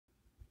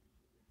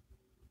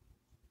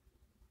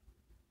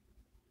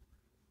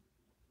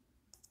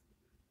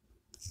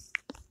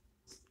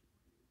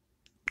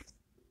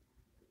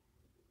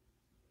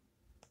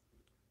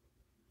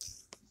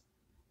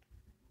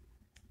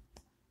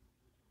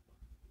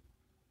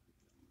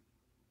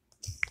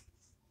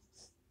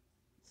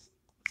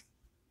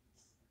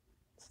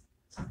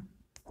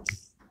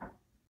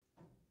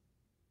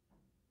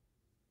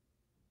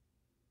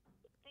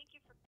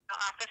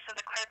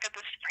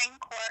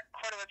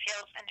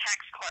Appeals and Tax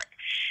Court.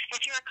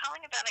 If you are calling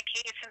about a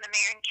case in the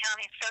Marion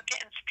County Circuit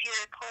and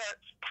Superior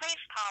Courts,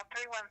 please call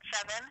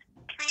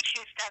 317-327-4740.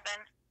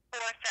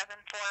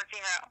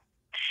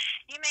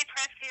 You may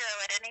press 0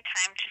 at any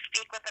time to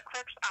speak with a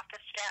clerk's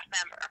office staff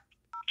member.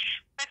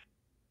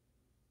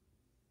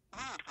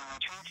 Hold while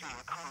I transfer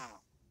your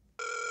call.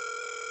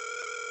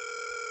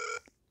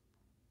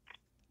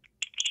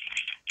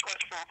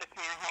 Clerk's office,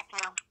 may I help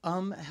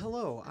you?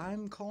 Hello.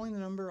 I'm calling the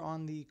number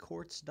on the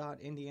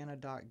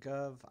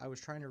courts.indiana.gov. I was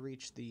trying to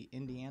reach the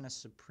Indiana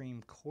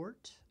Supreme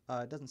Court.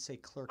 It doesn't say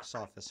clerk's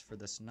office for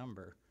this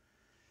number.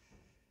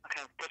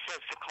 Okay, this is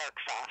the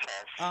clerk's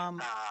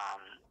office.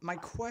 My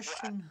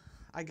question,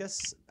 I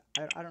guess,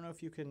 I don't know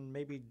if you can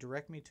maybe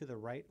direct me to the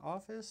right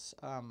office.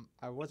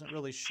 I wasn't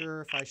really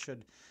sure if I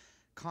should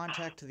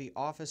contact the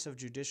Office of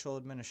Judicial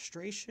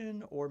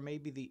Administration or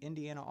maybe the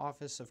Indiana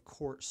Office of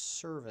Court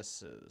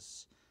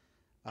Services.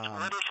 What is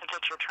it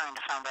that you're trying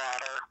to find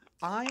out?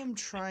 I am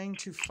trying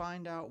to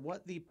find out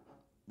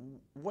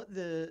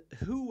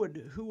who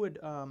would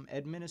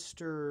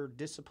administer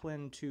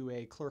discipline to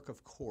a clerk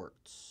of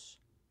courts.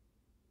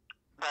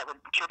 That would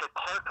to the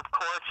clerk of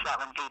courts. That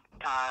would be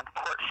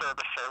court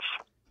services.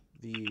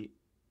 The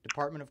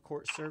Department of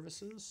Court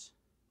Services.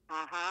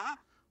 Mm-hmm.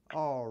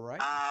 All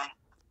right. Have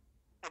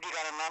you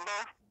got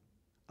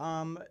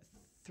a number?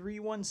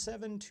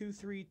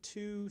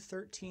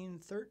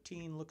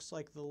 317-232-1313 looks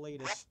like the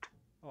latest. Yep.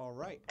 All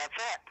right. That's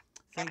it.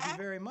 Thank you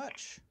very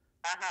much.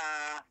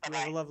 Uh-huh. You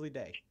have a lovely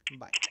day.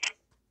 Bye.